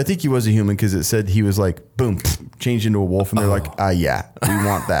 Actually, I think he was a human because it said he was like, boom, changed into a wolf. And they're like, yeah, we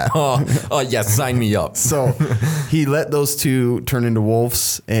want that. Oh, yeah, sign me up. So he let those two turn into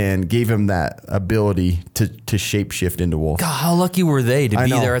wolves and gave him that ability to shapeshift into wolf. God, how lucky were they to I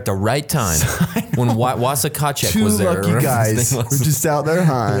be know. there at the right time when Wasakachek Two was there? lucky guys were Was. just out there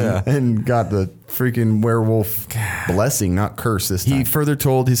hunting and got the freaking werewolf blessing, not curse this time. He further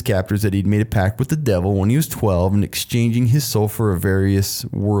told his captors that he'd made a pact with the devil when he was 12 and exchanging his soul for various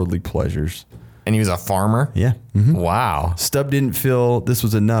worldly pleasures. And he was a farmer? Yeah. Mm-hmm. Wow. Stubb didn't feel this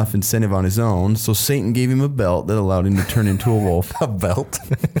was enough incentive on his own, so Satan gave him a belt that allowed him to turn into a wolf. A belt?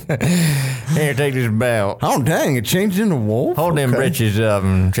 Here, take this belt. Oh, dang, it changed into a wolf? Hold them britches up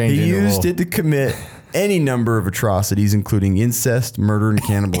and change He it into used it to commit any number of atrocities, including incest, murder, and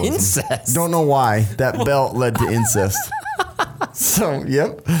cannibalism. Incest? Don't know why that belt led to incest. So,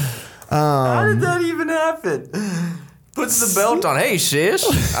 yep. How did that even happen? Puts the belt on. Hey, sis.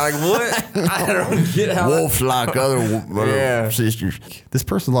 Like, what? I don't get how. Wolves like other sisters. This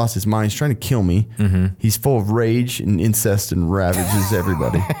person lost his mind. He's trying to kill me. Mm-hmm. He's full of rage and incest and ravages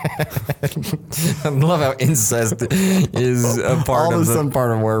everybody. I love how incest is a part All of some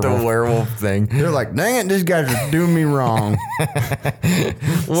part of werewolf. the werewolf thing. They're like, dang it, these guys are doing me wrong.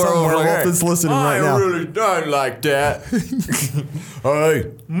 Some werewolf is listening right now. really died like that.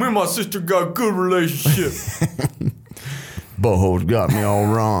 Hey, Me and my sister got a good relationship. Boho's got me all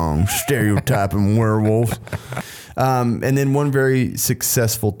wrong. Stereotyping werewolves. And then one very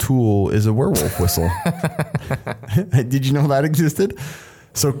successful tool is a werewolf whistle. Did you know that existed?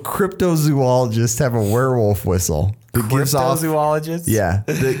 So cryptozoologists have a werewolf whistle. That gives off, Cryptozoologists? yeah,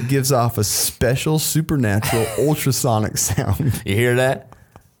 that gives off a special supernatural ultrasonic sound. You hear that?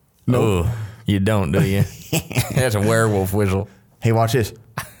 No. You don't, do you? That's a werewolf whistle. Hey, watch this.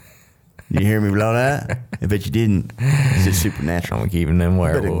 You hear me blow that? I bet you didn't. It's just supernatural. I'm keeping them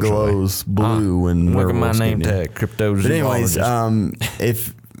But werewolves. it glows blue and Look at my werewolves name getting in. tag, cryptozoologist. But anyways,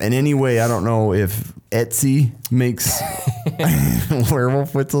 if in any way, I don't know if Etsy makes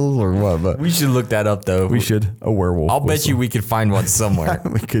werewolf whistles or what, but we should look that up, though. we should. A werewolf I'll bet whistle. you we could find one somewhere.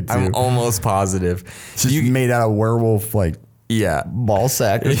 We could too. I'm almost positive. It's just made out of werewolf like Yeah. ball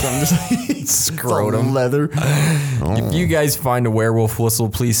sack or something. Scrotum. It's all leather. If you guys find a werewolf whistle,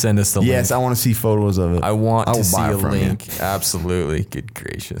 please send us the Yes, link. I want to see photos of it. I want will to see buy it a from you. link. Absolutely. Good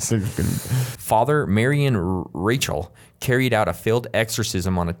gracious. They're just gonna- Father Marian Rachel carried out a failed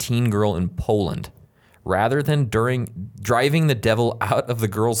exorcism on a teen girl in Poland. Rather than driving the devil out of the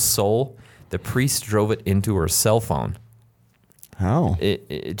girl's soul, the priest drove it into her cell phone. How?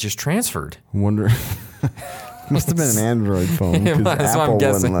 It just transferred. Wonder. Must have been an Android phone because That's what Apple I'm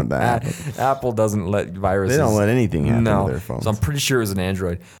guessing. wouldn't let that happen. Apple doesn't let viruses. They don't let anything happen No, to their phones. so I'm pretty sure it was an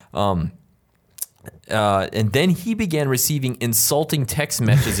Android. And then he began receiving insulting text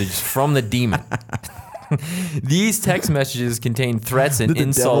messages from the demon. These text messages contain threats and Did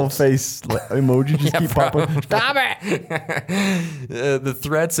the devil insults. face emoji just keep popping? Stop it! The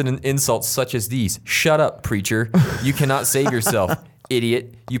threats and insults such as these: "Shut up, preacher! You cannot save yourself,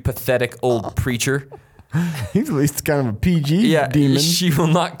 idiot! You pathetic old preacher!" He's at least kind of a PG Yeah, demon. she will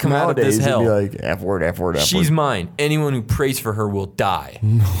not come out of Nowadays, this hell. it'd be like F word, F word, F She's word. mine. Anyone who prays for her will die.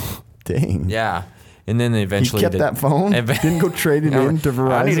 Dang. Yeah. And then He eventually kept that phone. Didn't go trade it in to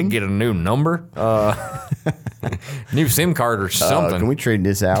Verizon. I need to get a new number. New SIM card or something. Can we trade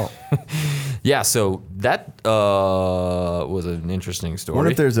this out? Yeah, so that was an interesting I story.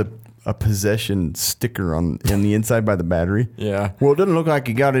 wonder if there's a possession sticker on the inside by the battery. Yeah. Well, it doesn't look like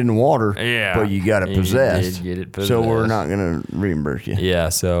you got it in the water. Yeah. But you got it You possessed. did get it So we're possessed. not going to reimburse you. Yeah,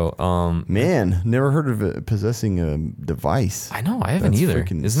 so Man, never heard of it possessing a device. I know, I haven't That's either.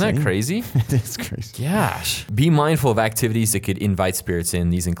 freaking Isn't that insane. crazy? It is crazy. Gosh. Be mindful of activities that could invite spirits in.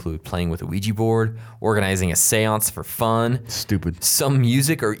 These include playing with a Ouija board, organizing a seance for fun. Stupid. Some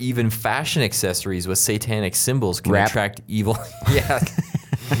music or even fashion accessories with satanic symbols can Rap. attract evil. Yeah.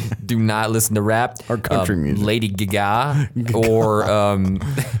 Do not listen to rap Or country music. Lady Gaga or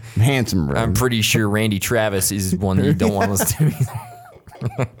Handsome Road. I'm pretty sure Randy Travis is one that you don't want to listen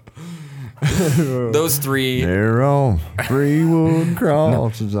to. Those three. They're all three wood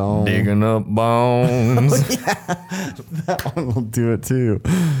crosses on. Digging up bones. That one will do it too.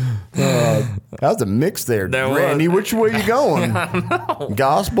 That was a mix there, That was. Randy. Which way you going?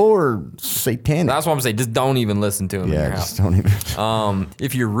 Gospel or satanic? That's what I'm saying. Just don't even listen to him in Yeah, your house. just don't even.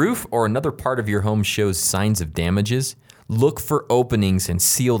 If your roof or another part of your home shows signs of damages, look for openings and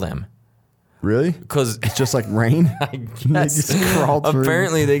seal them. Really? Because It's just like rain. They just crawl through.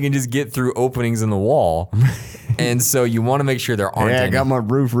 apparently they can just get through openings in the wall, and so you want to make sure there aren't Yeah, I any. got my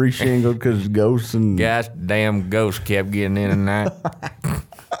roof reshingled because ghosts and Gosh, damn ghost kept getting in at night.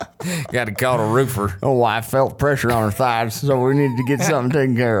 Got to call the roofer. oh, wife felt pressure on her thighs, so we needed to get something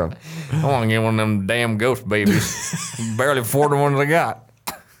taken care of. I want to get one of them damn ghost babies. Barely afford the ones I got.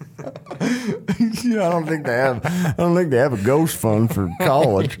 I don't think they have. I don't think they have a ghost fund for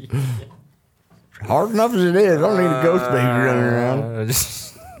college. Hard enough as it is, I don't need a ghost baby running around.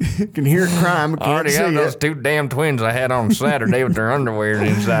 You can hear it crying, but I can't already see got those it. two damn twins I had on Saturday with their underwear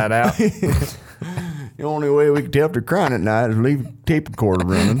inside out. The only way we can tell if they're crying at night is leave a tape recorder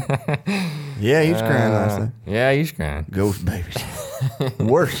running. Yeah, he's crying last night. Yeah, he's crying. Ghost babies.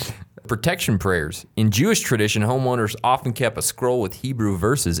 Worse. Protection prayers. In Jewish tradition, homeowners often kept a scroll with Hebrew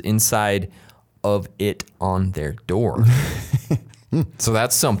verses inside of it on their door. So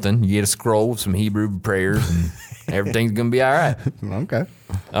that's something. You get a scroll with some Hebrew prayers and everything's going to be all right. Okay.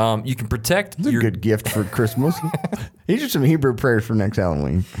 You can protect It's a your... good gift for Christmas. These are some Hebrew prayers for next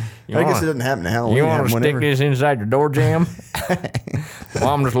Halloween. I guess wanna- it doesn't happen to Halloween. You It want to happens stick whenever. this inside your door jam? Well,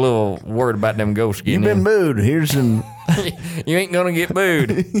 I'm just a little worried about them ghosts You've getting been booed. Here's some. in. You ain't going to get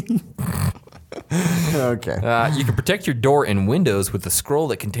booed. Okay. You can protect your door and windows with a scroll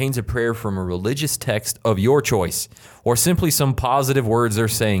that contains a prayer from a religious text of your choice, or simply some positive words or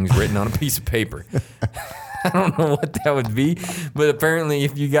sayings written on a piece of paper. I don't know what that would be, but apparently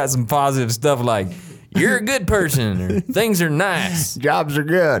if you got some positive stuff like, you're a good person, or things are nice, Jobs are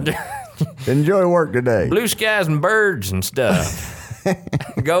good. Enjoy work today. blue skies and birds and stuff.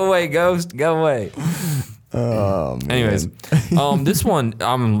 Go away, ghost, go away. Oh, man. Anyways, this one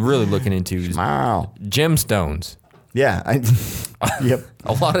I'm really looking into is Wow. gemstones. Yeah. Yep.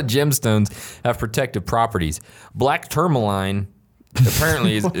 A lot of gemstones have protective properties. Black tourmaline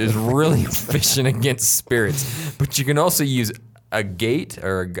apparently is really efficient against spirits, but you can also use agate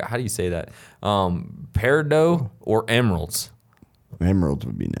or how do you say that? Peridot or emeralds. Emeralds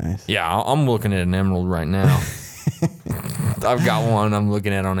would be nice. Yeah, I'm looking at an emerald right now. I've got one I'm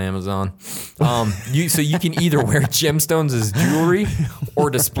looking at on Amazon. So you can either wear gemstones as jewelry or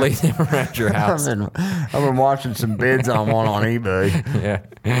display them around your house. I've been watching some bids on one on eBay.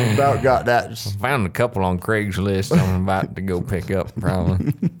 Yeah. About got that. Found a couple on Craigslist I'm about to go pick up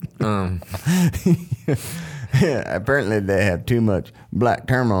probably. Yeah, apparently they have too much black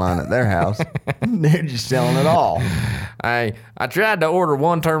tourmaline at their house. They're just selling it all. I tried to order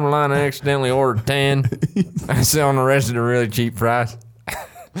one tourmaline. I accidentally ordered 10. I'm selling the rest at a really cheap price.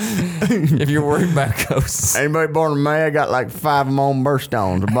 If you're worried about ghosts. Anybody born in May? I got like 5 of them on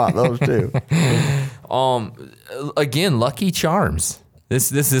birthstones. I bought those too. Again, Lucky Charms. This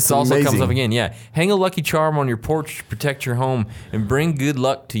also comes amazing. up again. Yeah. Hang a Lucky Charm on your porch to protect your home and bring good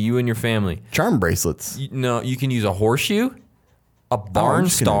luck to you and your family. Charm bracelets. You can use a horseshoe, a Oh, I'm barn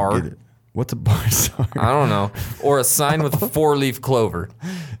just gonna star. get it. What's a barn star? I don't know. Or a sign with a 4-leaf clover.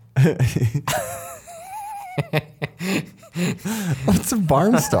 What's a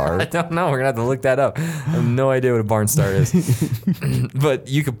barn I star? don't know. We're going to have to look that up. I have no idea what a barn star is. But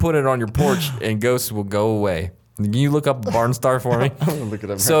you can put it on your porch and ghosts will go away. Can you look up a barn star for me? I'm gonna look it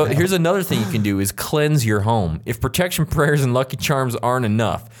up. So right now. here's another thing you can do is cleanse your home. If protection prayers and Lucky Charms aren't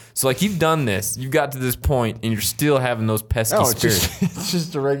enough. So like you've done this, you've got to this point and you're still having those pesky Oh, spirits. it's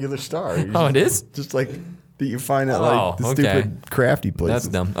just a regular star. You Oh, it is? Just like that you find at Oh, like the okay. stupid crafty places.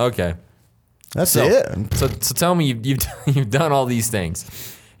 That's dumb. Okay. That's So, it. so tell me you've done all these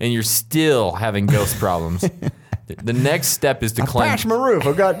things and you're still having ghost problems. The next step is to cleanse. Patch my roof.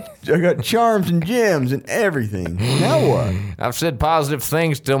 I got charms and gems and everything. Now what? I've said positive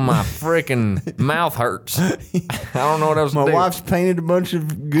things till my freaking mouth hurts. I don't know what else My to do. wife's painted a bunch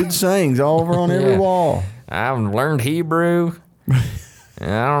of good sayings all over on every Yeah. wall. I've learned Hebrew. I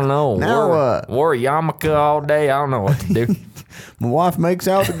don't know. Now what? Wore a yarmulke all day. I don't know what to do. My wife makes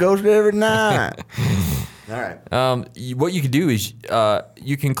out the ghost every night. All right. What you can do is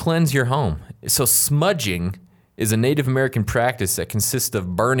you can cleanse your home. So smudging is a Native American practice that consists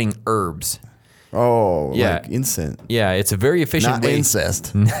of burning herbs. Oh, Yeah. like incense. Yeah, it's a very efficient Not way.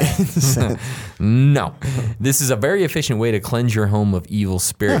 incest. Incense. No. This is a very efficient way to cleanse your home of evil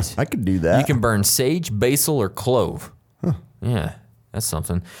spirits. I could do that. You can burn sage, basil, or clove. Yeah, that's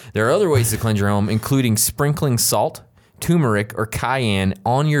something. There are other ways to cleanse your home, including sprinkling salt, turmeric, or cayenne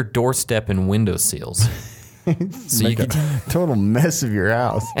on your doorstep and window sills. So you Make a can total mess of your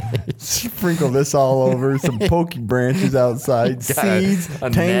house. Sprinkle this all over, some pokey branches outside, seeds,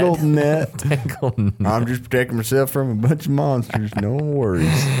 a tangled net. tangle. I'm just protecting myself from a bunch of monsters. No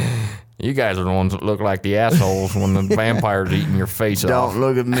worries. You guys are the ones that look like the assholes when the vampire's eating your face off. Don't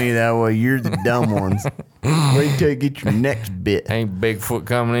look at me that way. You're the dumb ones. Wait till you get your next bit. Ain't Bigfoot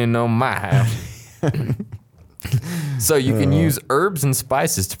coming in on my house. So you can use herbs and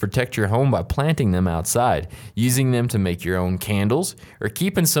spices to protect your home by planting them outside, using them to make your own candles, or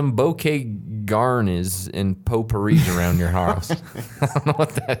keeping some bouquet garnis and potpourri around your house. I don't know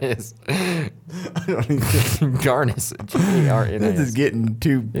what that is. Garnis. This is getting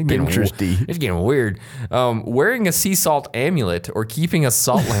too Pinteresty. It's getting weird. Wearing a sea salt amulet or keeping a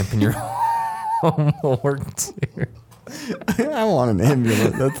salt lamp in your home will work too. I want an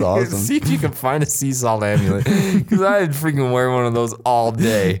amulet. That's awesome. See if you can find a sea salt amulet. Because I'd freaking wear one of those all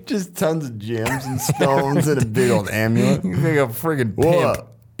day. Just tons of gems and stones and a big old amulet. You look like a friggin' pimp. What?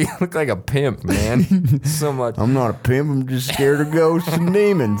 You look like a pimp, man. So much. I'm not a pimp. I'm just scared of ghosts and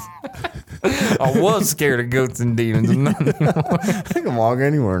demons. I was scared of goats and demons. Not anymore. I can walk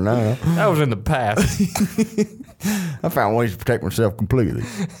anywhere now. That was in the past. I found ways to protect myself completely.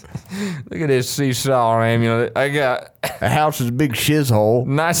 Look at this sea salt amulet. I got. A house is a big shiz hole.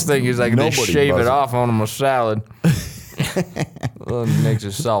 Nice thing is I can just Nobody shave buzzes. it off on my salad. Well, it makes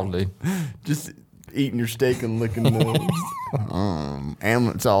it salty. Just eating your steak and licking the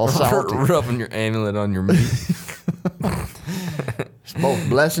amulet's all salty. Rubbing your amulet on your meat. It's both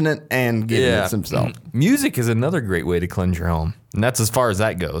blessing it and giving it some salt. Music is another great way to cleanse your home. And that's as far as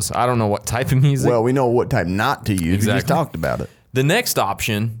that goes. I don't know what type of music. Well, we know what type not to use. We just Exactly. talked about it. The next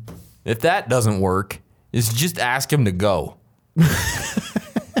option, if that doesn't work, is just ask him to go.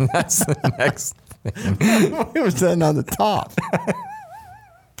 That's the next thing. It was sitting on the top.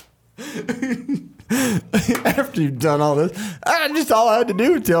 After you've done all this, all I had to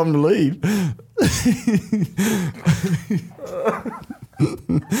do was tell him to leave.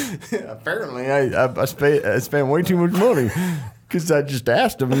 Apparently, I spent way too much money because I just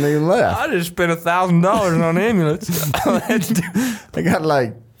asked him and they left. I just spent $1,000 on amulets. I got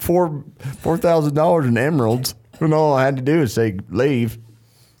like $4,000 in emeralds, and all I had to do is say leave.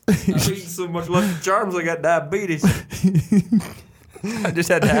 I've eaten so much Lucky Charms, I got diabetes. I just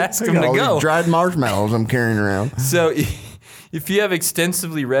had to ask I him got to all go. these dried marshmallows I'm carrying around. So, if you have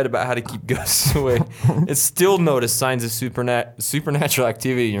extensively read about how to keep ghosts away and still notice signs of supernatural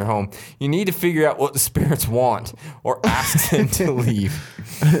activity in your home, you need to figure out what the spirits want or ask them to leave.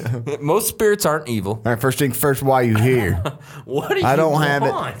 Most spirits aren't evil. All right, first things first, why are you here? What do you I don't want? have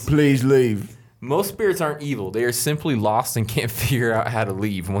it. Please leave. Most spirits aren't evil. They are simply lost and can't figure out how to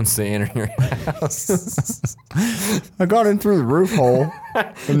leave once they enter your house. I got in through the roof hole,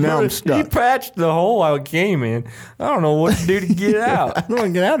 and now I'm He stuck. patched the hole I came in. I don't know what to do to get out. I don't want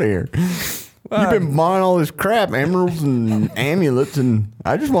to get out of here. You've been buying all this crap, emeralds and amulets, and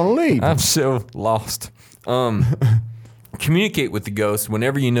I just want to leave. I'm so lost. Communicate with the ghost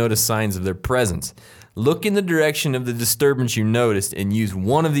whenever you notice signs of their presence. Look in the direction of the disturbance you noticed and use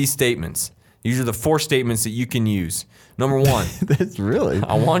one of these statements. These are the 4 statements that you can use. Number 1, That's really.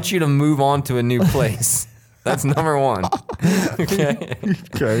 I want you to move on to a new place. That's number 1. Okay.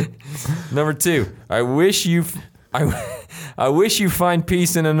 Okay. Number 2, I wish you find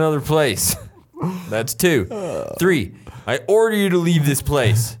peace in another place. That's 2. 3, I order you to leave this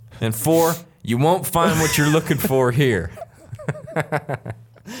place. And 4, you won't find what you're looking for here.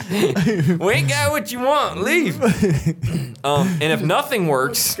 We ain't got what you want. Leave. And if nothing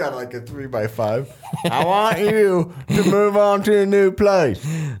works, It's got like a 3x5. I want you to move on to a new place.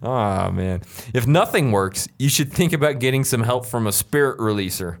 oh man, if nothing works, you should think about getting some help from a spirit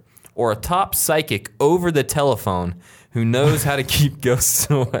releaser or a top psychic over the telephone who knows how to keep ghosts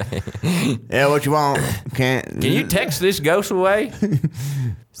away. Yeah, what you want? Can you text this ghost away?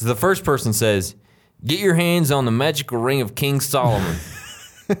 So the first person says, get your hands on the magical ring of King Solomon.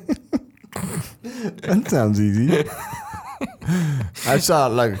 That sounds easy. I saw it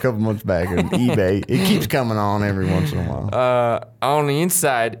like a couple months back on eBay. It keeps coming on every once in a while. On the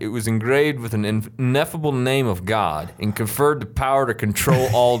inside, it was engraved with an ineffable name of God and conferred the power to control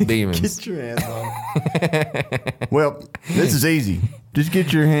all demons. Get your hands on it. Well, this is easy. Just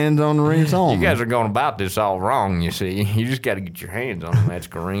get your hands on the Ring of Solomon. You guys are going about this all wrong, you see. You just got to get your hands on the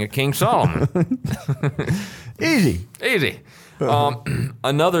magical ring of King Solomon. Easy. Easy. The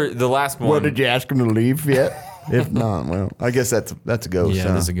last one. Well, did you ask him to leave yet? If not, well, I guess that's a ghost. Yeah,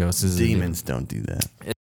 huh? that's a ghost. This is a Demons don't do that.